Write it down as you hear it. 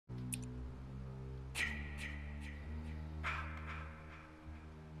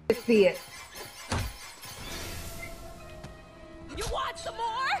see it. You want some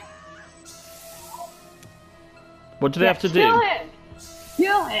more? What do they have to do? Kill him!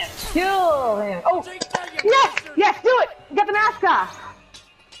 Kill him! Kill him! Oh! Yes! Yes, do it! Get the mask off!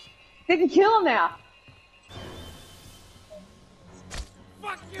 They can kill him now!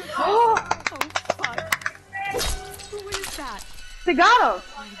 Fuck you! Oh! Fuck. Who is that? They got him!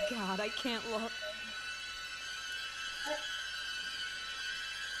 Oh my god, I can't look.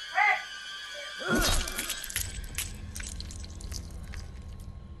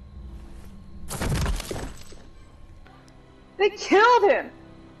 They killed him!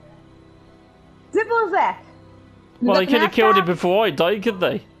 Simple as that. Well, they The could have mask killed him off? before I died, could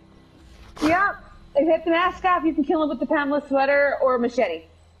they? Yeah. If you hit the mask off, you can kill him with the panless sweater or a machete.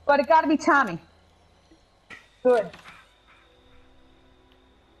 But it gotta be Tommy. Good.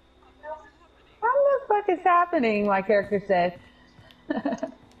 What the fuck is happening? My character said.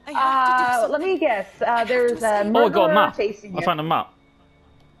 Let me guess. There's a murderer Oh, I got a map. chasing you. I found a map.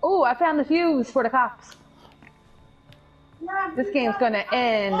 Oh, I found the fuse for the cops. This game's gonna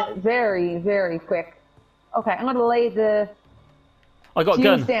end very, very quick. Okay, I'm gonna lay the I got a fuse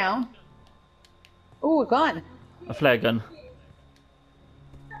gun. down. Ooh, a gun. A flare gun.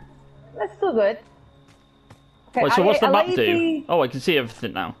 That's still good. Okay, Wait, so what's the map laid do? the- Oh, I can see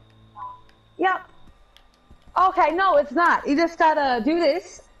everything now. Yep. Okay, no, it's not. You just gotta do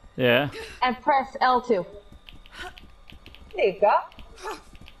this Yeah. and press L2. There you go.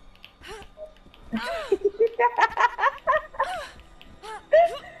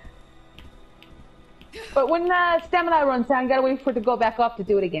 But when stamina runs down, you gotta wait for it to go back up to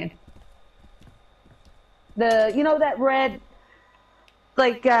do it again. You know that red,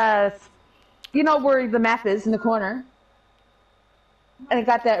 like, you know where the map is in the corner? And it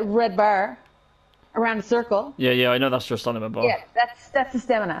got that red bar around the circle. Yeah, yeah, I know that's just on my bar. Yeah, that's the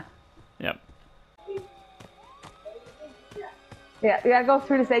stamina. Yep. Yeah, you gotta go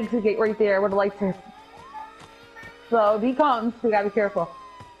through this exit gate right there where the lights are. So if he comes, we gotta be careful.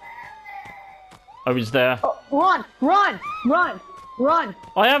 I was there. Oh, run! Run! Run! Run!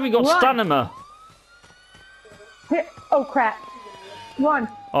 I haven't got Run. stamina. Here. Oh crap! Run!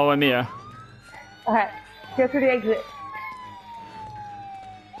 Oh, I'm here. Okay, go through the exit.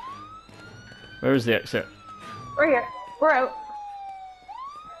 Where is the exit? We're here. We're out.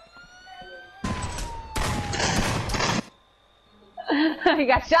 He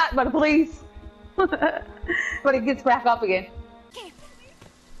got shot by the police. But he gets back up again.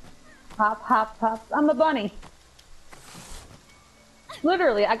 Hop, hop, hop. I'm a bunny.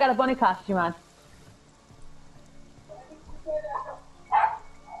 Literally, I got a bunny costume on.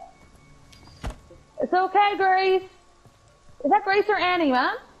 It's okay, Grace. Is that Grace or Annie,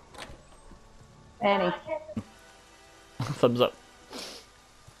 man? Annie. Thumbs up.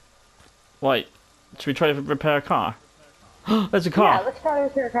 Wait, should we try to repair a car? There's a Yeah, car. let's try to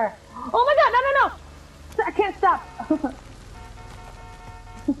repair a car. Oh my god, no, no, no! I can't stop.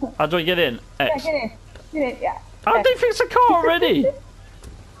 How do I get in? Yeah, X. get in. Get in, yeah. How did they fix a car already?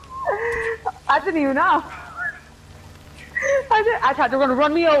 I didn't even know. I thought they were going to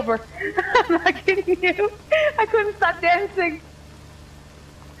run me over. I'm not kidding you. I couldn't stop dancing.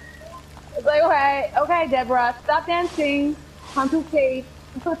 It's like, okay, Deborah, stop dancing. I'm too safe.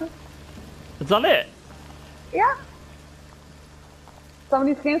 Is that it? Yeah. Some of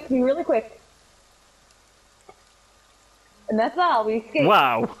these games can be really quick. And that's all, we escaped.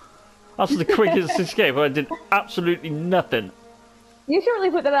 Wow. That's the quickest escape. I did absolutely nothing. You should really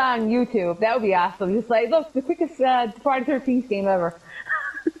put that on YouTube. That would be awesome. Just like, look, the quickest Friday the 13th game ever.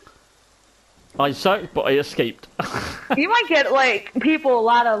 I sucked, but I escaped. You might get, like, people a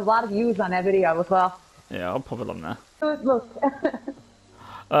lot of views on that video as well. Yeah, I'll pop it on there. Look.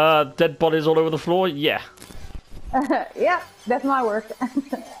 Dead bodies all over the floor? Yeah. Yeah, that's my work.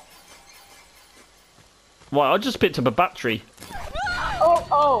 Wow, I just picked up a battery.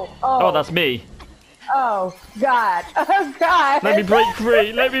 Oh, Oh, that's me. oh, God. Oh, God. Let me break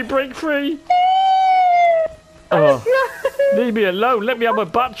free. Let me break free. Oh, leave me alone. Let me have my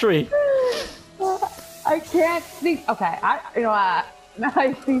battery. I can't see. Okay,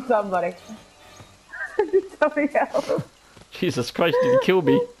 I see somebody. Somebody else. Jesus Christ, did you kill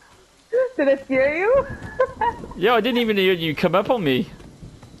me? Did it scare you? Yeah, I didn't even hear you come up on me.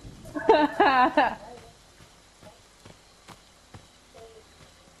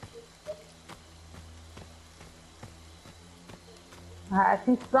 I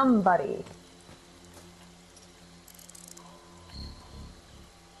see somebody.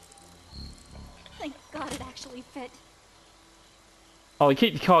 Thank God it actually fit. Oh, I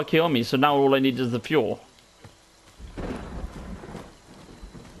keep the car key on me, so now all I need is the fuel.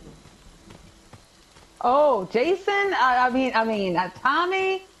 Oh, Jason.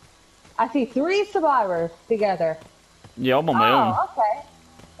 Tommy. I see 3 survivors together. Yeah, I'm on my own. Oh, okay.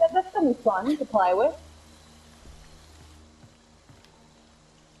 That's gonna be fun to play with.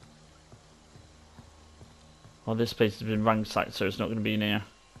 Oh, this place has been ransacked, so it's not going to be in here.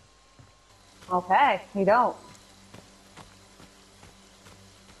 Okay, you don't.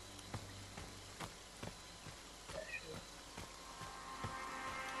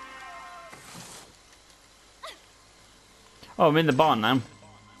 Oh, I'm in the barn now.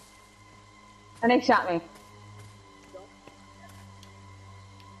 And they shot me.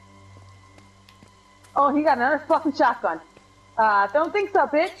 Oh, he got another fucking shotgun. Don't think so,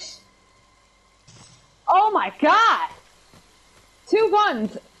 bitch. Oh my god! 2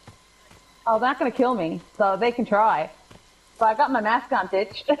 guns! Oh, they're not gonna kill me, so they can try. But I got my mask on,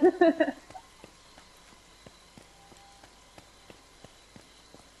 bitch.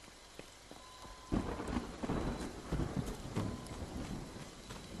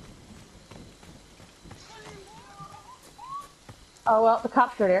 Oh well, the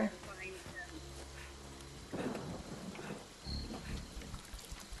cops are there.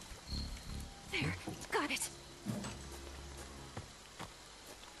 There, got it.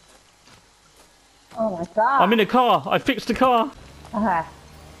 Oh my god. I'm in a car. I fixed the car. Okay.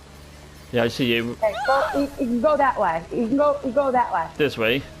 Yeah, I see you. Okay, you can go that way. You can go that way. This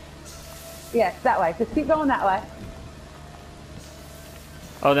way. Yes, that way. Just keep going that way.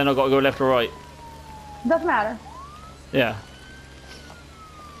 Oh, then I've got to go left or right. Doesn't matter. Yeah.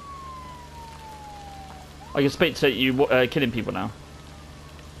 I can spectate you killing people now.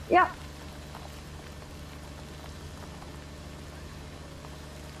 Yep.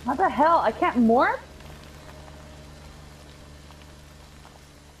 What the hell? I can't morph?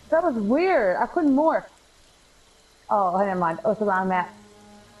 That was weird. I couldn't morph. Oh, never mind. Oh, it's the wrong map.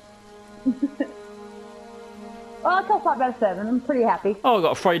 Well, it's all 5 out of 7. I'm pretty happy. Oh, I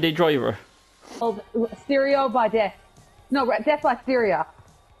got a Friday driver. Oh, Stereo by Death. No, Death by Stereo.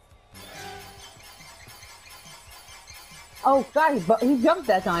 Oh, God, he jumped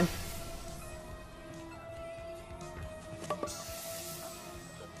that time.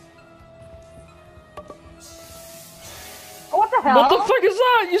 What the hell? What the fuck is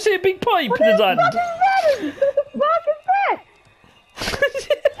that? You see a big pipe in his hand. What the fuck is that?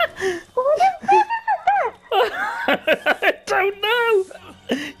 What the fuck is that? I don't know.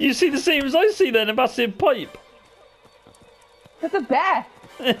 You see the same as I see then, a massive pipe. That's a bat.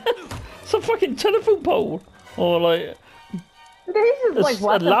 It's a fucking telephone pole. Or like He's just like, a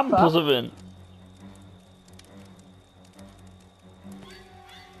what the lamp fuck? or something.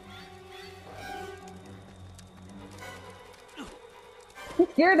 He's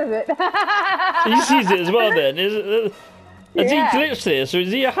scared of it. He sees it as well then. Has Yeah. he glitched this or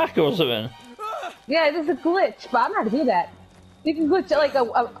is he a hacker or something? Yeah, there's a glitch, but I don't know how to do that. You can glitch like a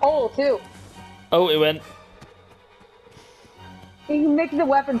hole too. Oh, it went. You can make the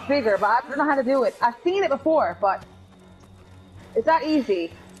weapons bigger, but I don't know how to do it. I've seen it before, but it's not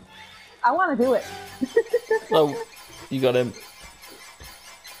easy. I want to do it. Oh, you got him.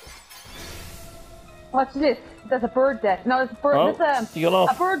 Watch this. That's a bird death. No, it's a bird. Oh, That's you got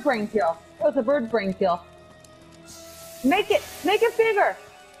off. a bird brain kill. That was a bird brain kill. Make it bigger.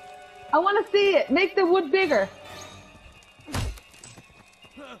 I want to see it. Make the wood bigger.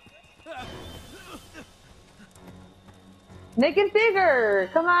 Make it bigger.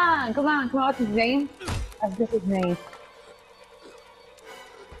 Come on. What's his name? That's just his name.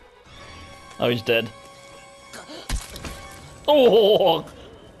 Oh, he's dead. Oh!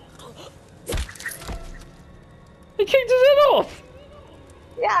 He kicked his head off!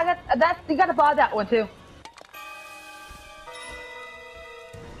 Yeah, I got that. You got to buy that one too.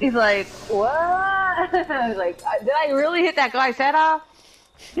 He's like, what? I was like, did I really hit that guy's head off?